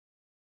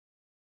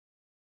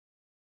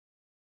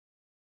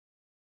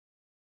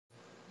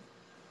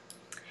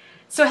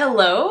So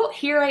hello,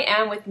 here I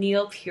am with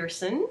Neil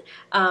Pearson,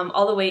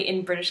 all the way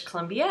in British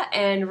Columbia,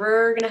 and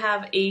we're going to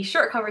have a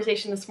short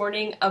conversation this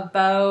morning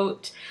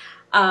about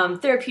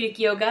therapeutic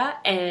yoga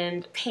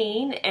and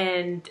pain,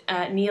 and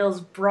Neil's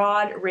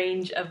broad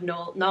range of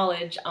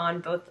knowledge on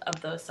both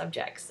of those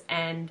subjects.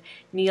 And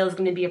Neil's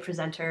going to be a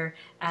presenter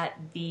at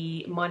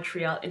the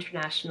Montreal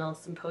International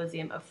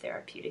Symposium of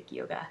Therapeutic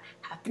Yoga,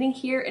 happening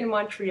here in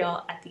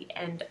Montreal at the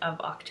end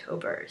of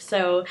October.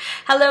 So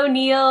hello,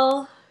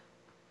 Neil.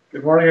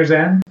 Good morning,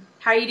 Roseanne.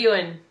 How are you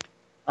doing?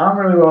 I'm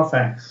really well,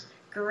 thanks.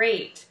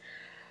 Great.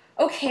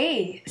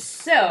 Okay,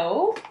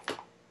 so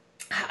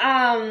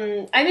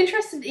I'm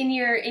interested in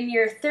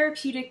your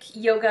therapeutic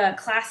yoga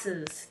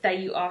classes that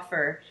you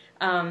offer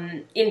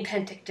in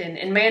Penticton,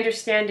 and my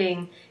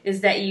understanding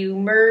is that you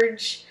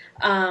merge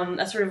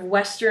a sort of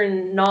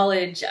Western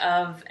knowledge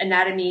of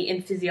anatomy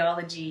and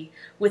physiology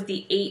with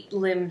the 8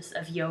 limbs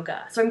of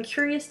yoga. So I'm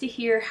curious to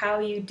hear how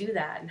you do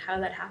that and how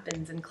that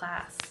happens in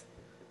class.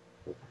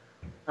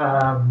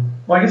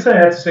 Well, I guess I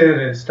have to say that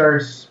it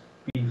starts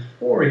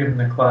before even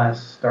the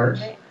class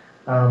starts. Okay.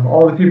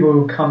 All the people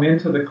who come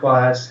into the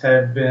class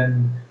have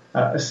been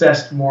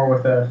assessed more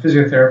with a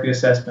physiotherapy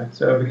assessment.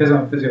 So because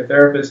I'm a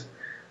physiotherapist,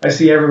 I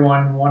see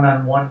everyone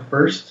one-on-one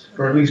first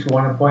for at least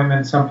one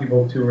appointment, some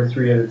people 2 or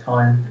 3 at a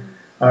time,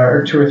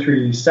 or 2 or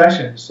 3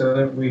 sessions, so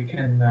that we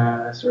can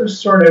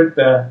sort out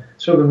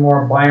the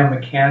more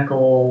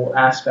biomechanical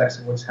aspects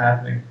of what's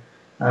happening.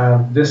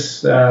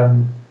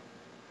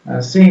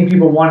 Seeing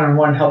people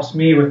one-on-one helps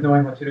me with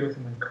knowing what to do with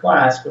them in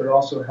class, but it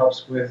also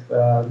helps with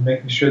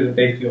making sure that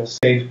they feel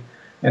safe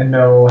and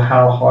know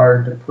how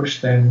hard to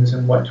push things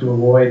and what to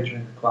avoid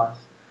during the class.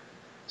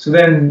 So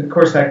then, of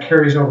course, that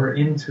carries over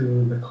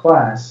into the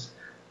class.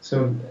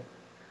 So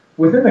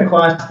within the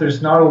class,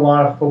 there's not a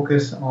lot of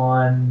focus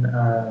on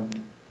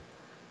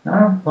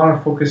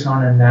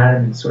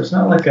anatomy. So it's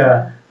not like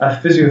a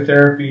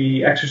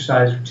physiotherapy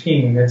exercise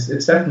routine. It's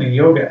definitely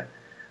yoga.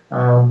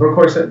 But of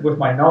course, with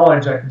my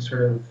knowledge, I can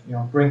sort of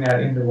bring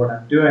that into what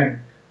I'm doing.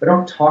 But I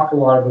don't talk a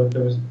lot about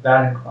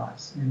that in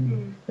class.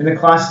 In the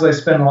classes, I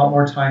spend a lot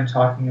more time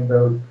talking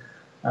about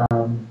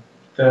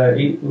the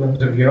 8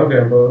 limbs of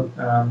yoga,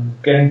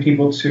 about getting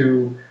people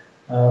to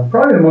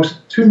probably the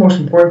 2 most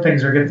important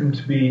things are get them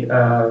to be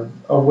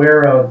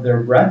aware of their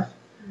breath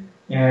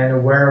and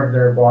aware of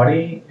their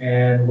body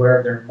and aware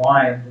of their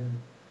mind. And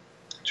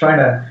trying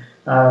to,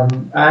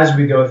 as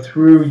we go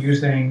through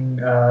using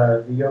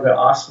the yoga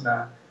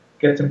asana,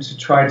 get them to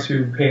try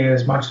to pay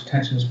as much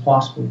attention as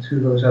possible to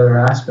those other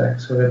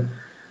aspects, so that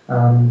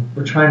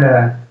we're trying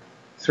to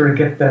sort of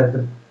get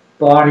the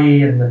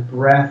body and the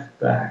breath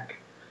back.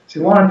 See,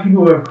 a lot of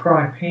people who have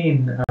chronic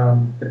pain,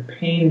 the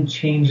pain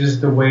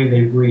changes the way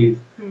they breathe.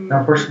 Now,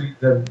 unfortunately,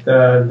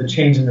 the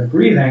change in the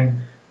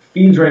breathing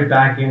feeds right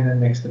back in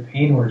and makes the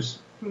pain worse.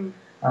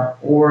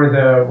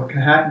 What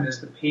can happen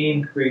is the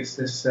pain creates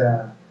this.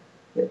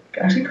 It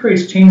actually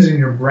creates changes in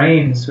your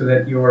brain, so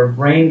that your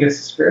brain gets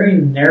this very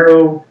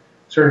narrow,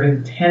 sort of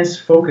intense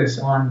focus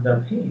on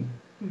the pain.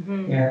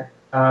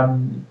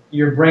 And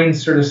your brain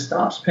sort of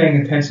stops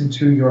paying attention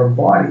to your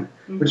body,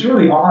 which is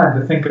really odd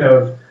to think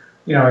of.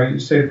 You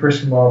say to a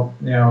person, well,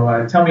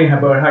 tell me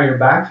about how your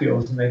back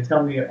feels, and they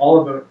tell me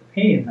all about the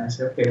pain. And I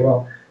say, okay,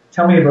 well,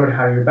 tell me about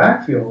how your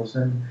back feels.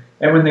 And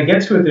when they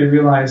get to it, they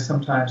realize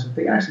sometimes that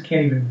they actually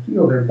can't even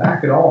feel their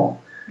back at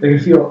all. They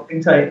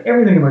can tell you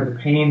everything about the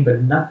pain,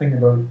 but nothing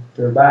about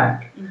their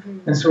back.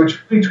 And so it's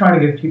really trying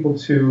to get people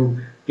to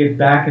get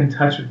back in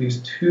touch with these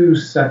 2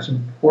 such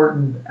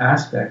important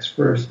aspects.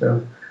 First,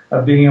 of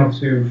being able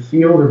to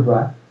feel their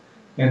breath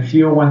and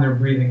feel when they're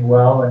breathing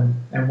well,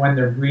 and when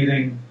they're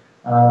breathing,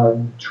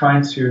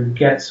 trying to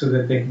get so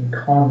that they can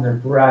calm their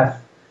breath,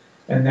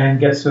 and then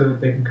get so that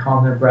they can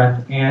calm their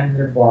breath and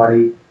their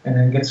body, and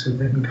then get so that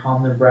they can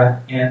calm their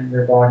breath and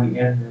their body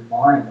and their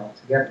mind all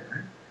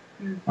together.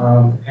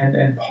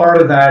 And part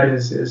of that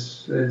is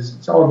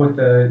it's all about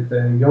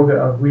the yoga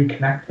of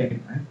reconnecting,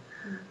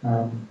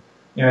 right?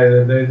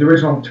 The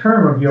original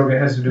term of yoga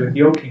has to do with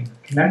yoking,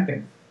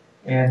 connecting,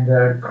 and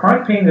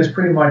chronic pain is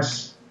pretty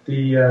much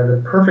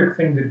the perfect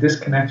thing to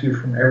disconnect you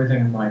from everything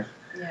in life.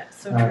 Yeah,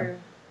 so true.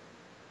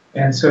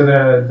 And so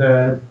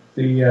the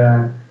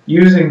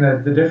using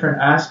the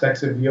different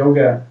aspects of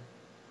yoga.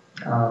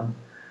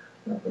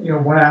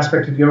 One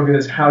aspect of yoga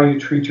is how you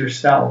treat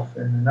yourself,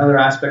 and another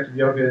aspect of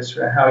yoga is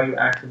how you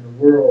act in the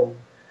world.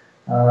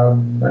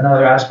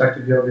 Another aspect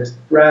of yoga is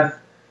the breath.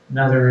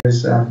 Another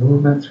is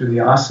movement through the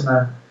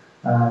asana.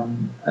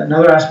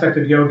 Another aspect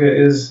of yoga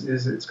is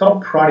it's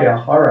called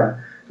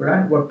pratyahara.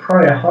 What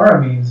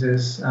pratyahara means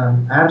is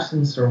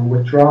absence or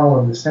withdrawal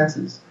of the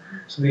senses.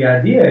 So the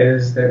idea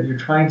is that you're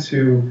trying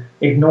to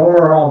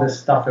ignore all this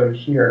stuff out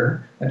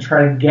here and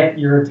try to get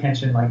your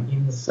attention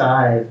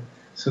inside,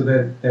 so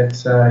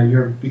that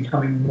you're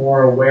becoming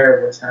more aware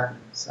of what's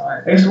happening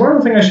inside. I guess one of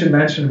the things I should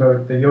mention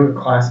about the yoga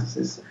classes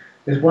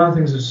is one of the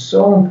things that's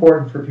so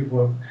important for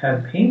people who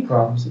have pain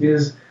problems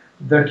is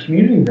the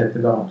community that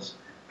develops.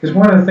 Because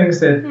one of the things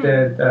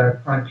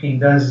that chronic pain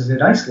does is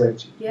it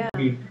isolates you. Yeah.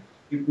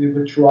 we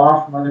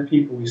withdraw from other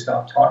people. We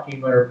stop talking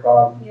about our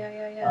problems.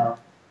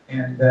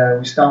 And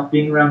we stop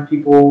being around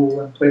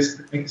people and places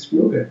that make us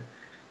feel good.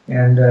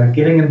 And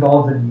getting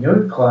involved in a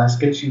yoga class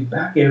gets you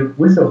back out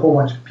with a whole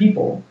bunch of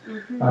people,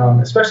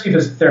 especially if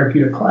it's a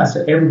therapeutic class.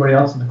 That everybody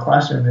else in the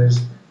classroom has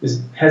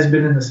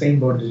been in the same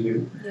boat as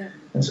you,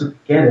 and so they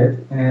get it.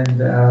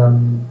 And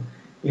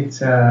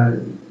it's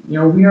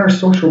we are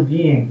social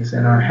beings,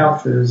 and our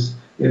health is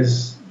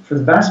for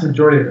the vast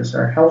majority of us,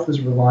 our health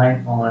is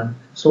reliant on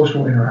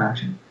social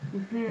interaction.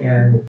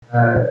 And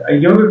a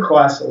yoga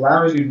class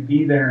allows you to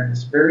be there in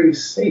this very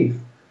safe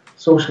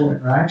social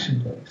interaction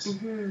place.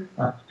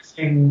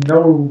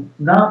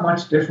 Not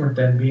much different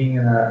than being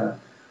in a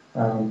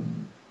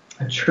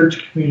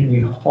church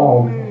community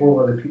hall with a whole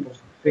other people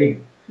from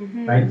faith,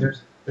 right?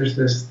 There's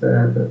this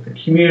the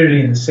community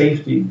and the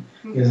safety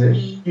is a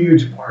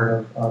huge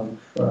part of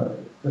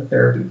the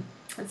therapy.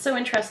 That's so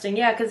interesting,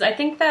 yeah, because I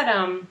think that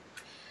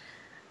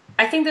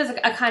I think there's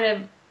a kind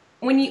of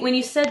when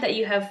you said that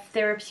you have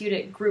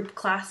therapeutic group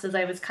classes,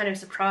 I was kind of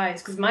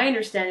surprised because my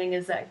understanding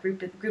is that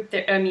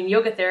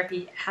yoga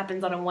therapy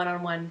happens on a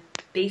one-on-one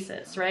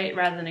basis, right,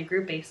 rather than a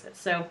group basis.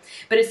 So,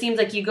 but it seems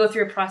like you go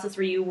through a process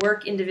where you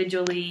work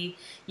individually,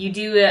 you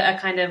do a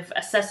kind of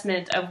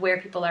assessment of where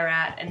people are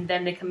at, and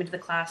then they come into the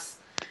class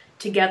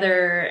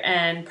together.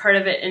 And part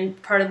of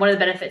one of the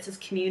benefits is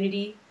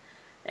community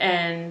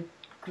and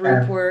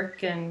group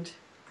work, and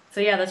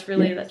so yeah, that's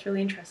really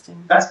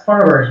interesting. That's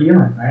part of our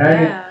healing,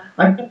 right?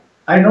 Yeah.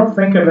 I don't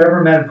think I've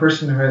ever met a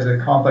person who has a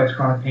complex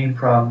chronic pain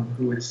problem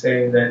who would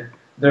say that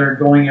they're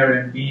going out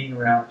and being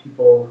around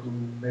people who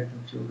make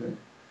them feel good.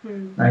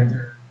 Right?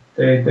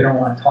 They don't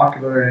want to talk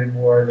about it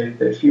anymore.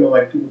 They feel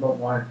like people don't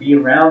want to be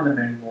around them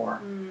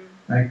anymore,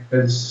 right?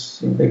 Because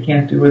they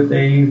can't do what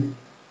they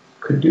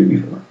could do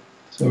before.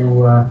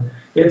 So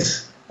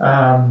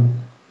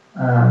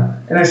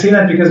and I say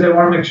that because I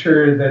want to make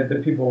sure that the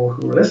people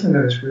who are listening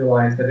to this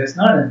realize that it's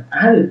not an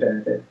added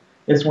benefit.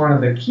 It's one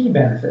of the key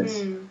benefits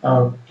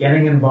of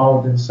getting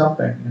involved in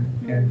something.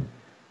 And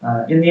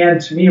in the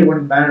end, to me, it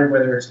wouldn't matter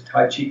whether it's a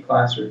Tai Chi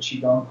class or a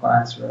Qigong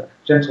class or a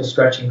gentle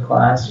stretching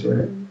class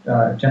or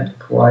a gentle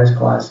Pilates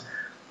class,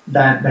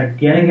 that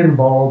getting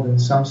involved in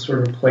some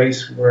sort of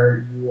place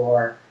where you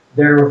are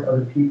there with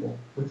other people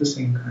with the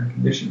same kind of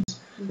conditions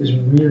is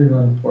really,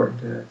 really important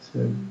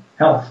to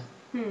health.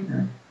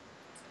 Yeah.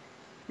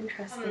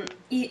 Interesting.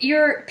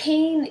 Your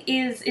pain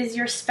is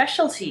your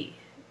specialty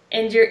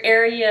and your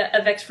area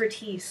of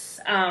expertise,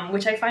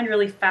 which I find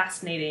really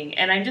fascinating.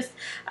 And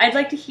I'd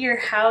like to hear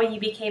how you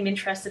became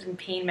interested in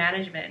pain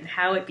management and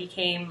how it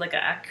became like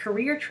a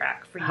career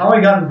track for you. How I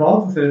got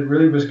involved with it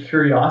really was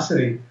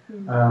curiosity.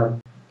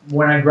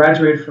 When I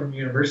graduated from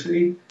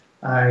university,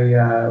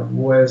 I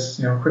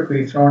was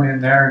quickly thrown in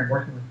there and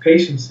working with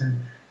patients, and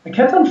I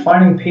kept on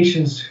finding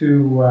patients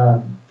who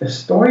the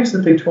stories that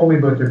they told me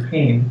about their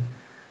pain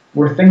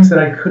were things that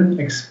I couldn't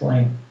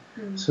explain.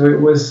 So it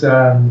was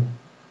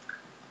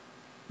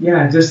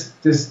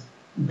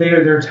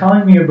they're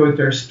telling me about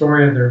their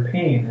story of their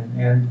pain,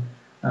 and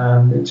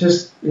I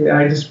just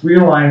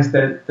realized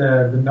that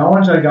the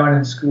knowledge I got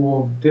in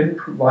school didn't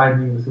provide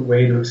me with a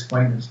way to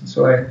explain this, and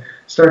so I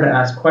started to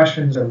ask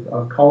questions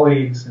of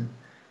colleagues and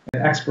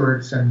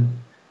experts, and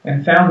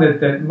found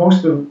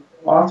that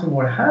often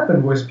what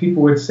happened was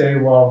people would say,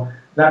 well,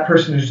 that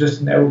person is just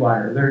an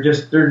outlier. They're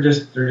just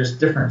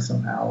different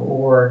somehow,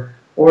 or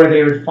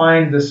they would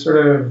find this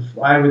sort of,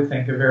 I would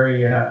think, a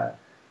very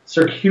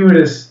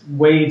circuitous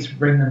way to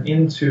bring them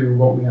into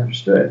what we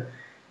understood,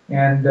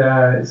 and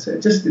so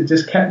it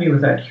just kept me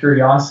with that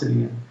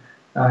curiosity.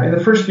 And in the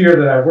first year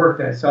that I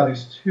worked, I saw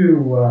these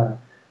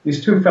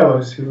two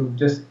fellows who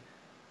just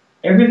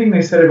everything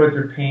they said about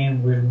their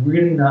pain was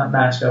really not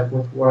matched up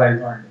with what I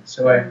learned. And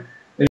so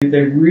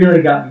they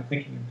really got me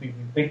thinking.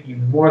 The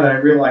more that I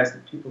realized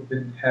that people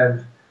didn't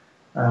have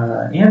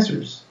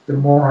answers, the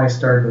more I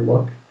started to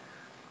look.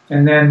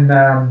 And then,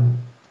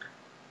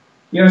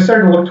 I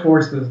started to look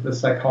towards the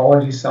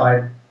psychology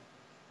side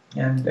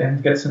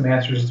and get some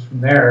answers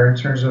from there in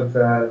terms of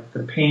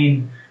the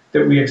pain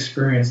that we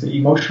experience, the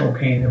emotional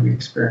pain that we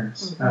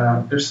experience.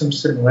 There's some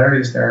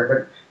similarities there,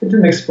 but it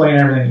didn't explain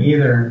everything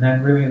either. And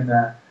then really in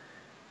the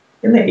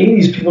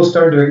 80s, people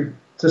started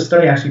to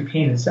study actually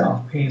pain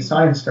itself. Pain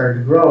science started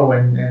to grow,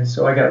 and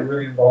so I got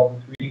really involved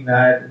with reading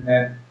that. And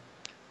then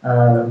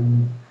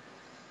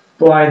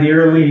by the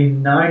early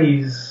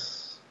 90s,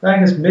 I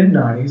guess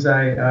mid-90s,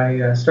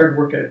 I started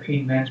work at a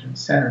pain management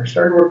center.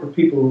 Started work with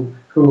people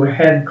who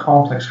had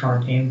complex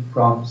chronic pain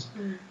problems,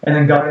 and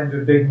then got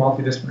into a big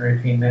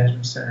multidisciplinary pain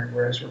management center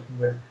where I was working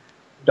with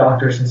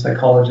doctors and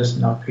psychologists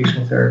and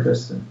occupational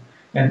therapists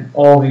and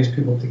all these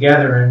people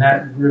together, and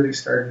that really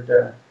started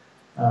to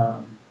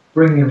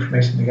bring the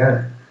information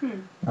together.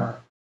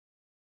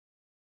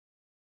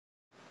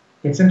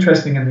 It's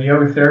interesting, in the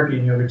yoga therapy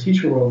and yoga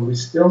teacher world, we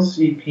still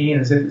see pain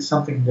as if it's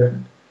something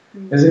different,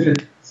 as if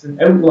it's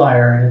an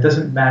outlier and it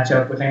doesn't match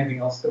up with anything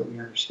else that we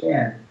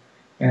understand.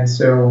 And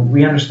so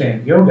we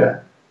understand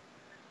yoga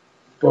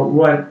But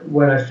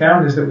what I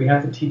found is that we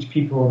have to teach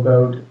people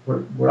about,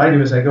 what I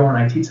do is I go and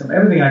I teach them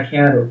everything I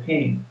can about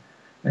pain,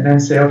 and then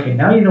say, okay,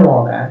 now you know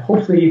all that.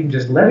 Hopefully you can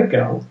just let it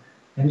go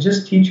and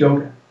just teach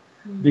yoga.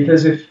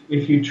 Because if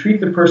you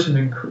treat the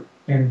person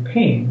in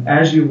pain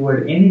as you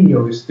would any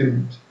yoga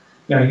student,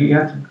 you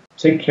have to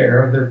take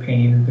care of their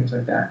pain and things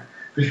like that.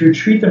 But if you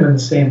treat them in the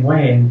same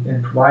way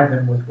and provide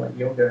them with what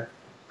yoga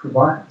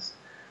provides,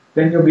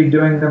 then you'll be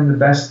doing them the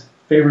best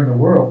favor in the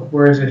world.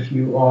 Whereas if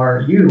you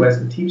as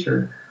the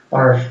teacher,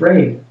 are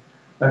afraid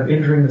of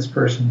injuring this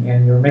person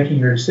and you're making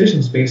your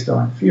decisions based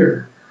on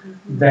fear,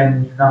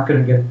 then you're not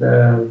going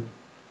to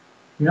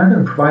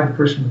provide the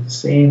person with the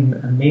same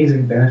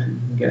amazing benefit you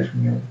can get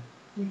from yoga.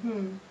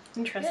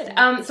 Interesting.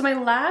 So my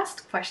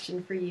last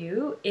question for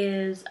you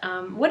is,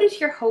 what is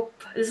your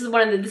hope? This is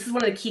one of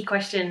the key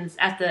questions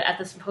at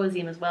the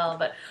symposium as well.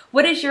 But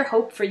what is your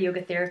hope for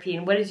yoga therapy,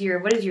 and what is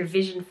your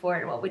vision for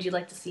it, and what would you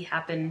like to see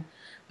happen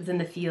within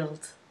the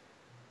field?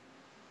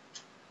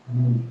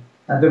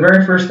 The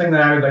very first thing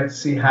that I would like to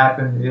see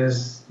happen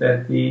is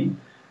that the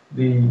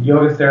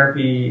yoga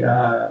therapy,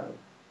 yoga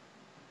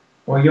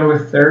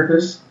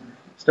therapists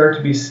start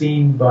to be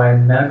seen by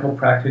medical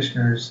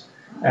practitioners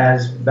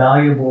as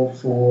valuable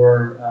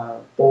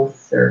for both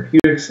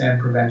therapeutics and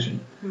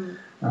prevention.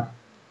 I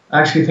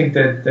actually think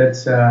that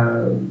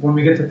when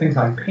we get to things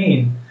like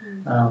pain,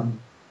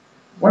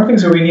 one of the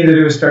things that we need to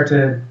do is start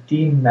to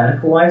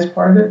demedicalize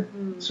part of it.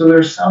 So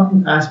there's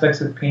some aspects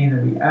of pain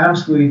that we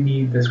absolutely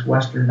need this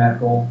Western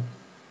medical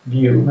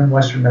view and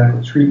Western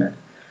medical treatment.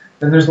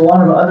 Then there's a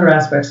lot of other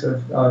aspects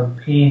of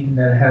pain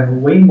that have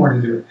way more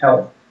to do with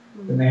health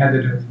than they have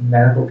to do with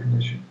medical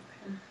condition.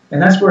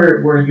 And that's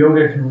where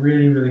yoga can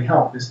really, really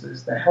help, is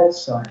the health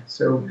side.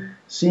 So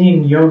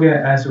seeing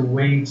yoga as a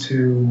way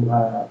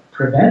to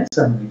prevent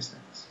some of these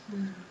things.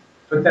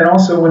 But then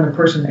also when the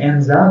person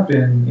ends up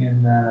in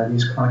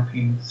these chronic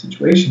pain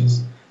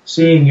situations,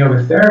 seeing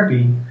yoga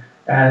therapy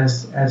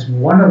as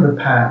one of the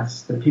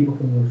paths that people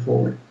can move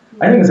forward.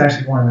 I think it's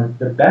actually one of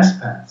the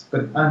best paths,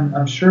 but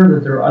I'm sure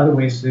that there are other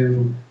ways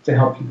to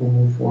help people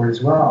move forward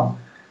as well.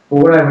 But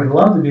what I would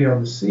love to be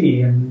able to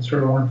see, and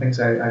sort of one of the things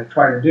I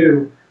try to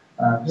do,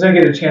 because I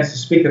get a chance to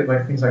speak at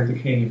things like the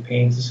Canadian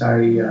Pain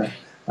Society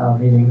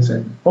meetings,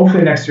 and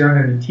hopefully next year I'm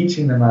going to be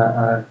teaching them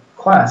a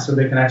class so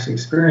they can actually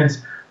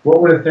experience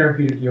what would a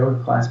therapeutic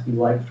yoga class be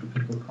like for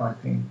people with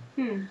chronic pain.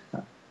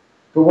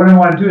 But what I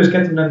want to do is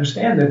get them to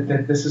understand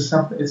that this is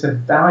something. It's a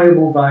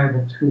valuable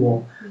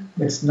tool.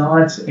 It's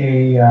not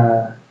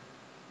when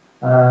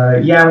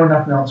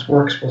nothing else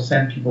works, we'll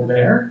send people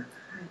there.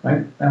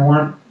 Right? I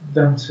want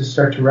them to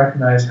start to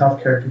recognize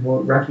healthcare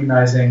people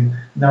recognizing,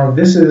 no,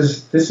 this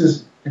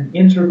is an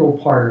integral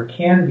part, or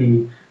can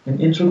be an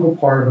integral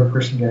part of a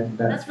person getting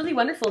better. That's really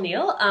wonderful,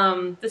 Neil.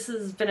 This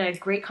has been a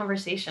great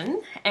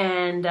conversation,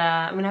 and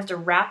I'm gonna have to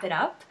wrap it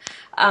up.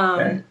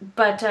 Okay.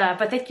 But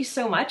thank you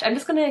so much. I'm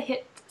just gonna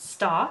hit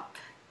stop.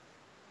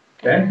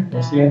 Okay,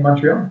 we'll see you in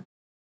Montreal.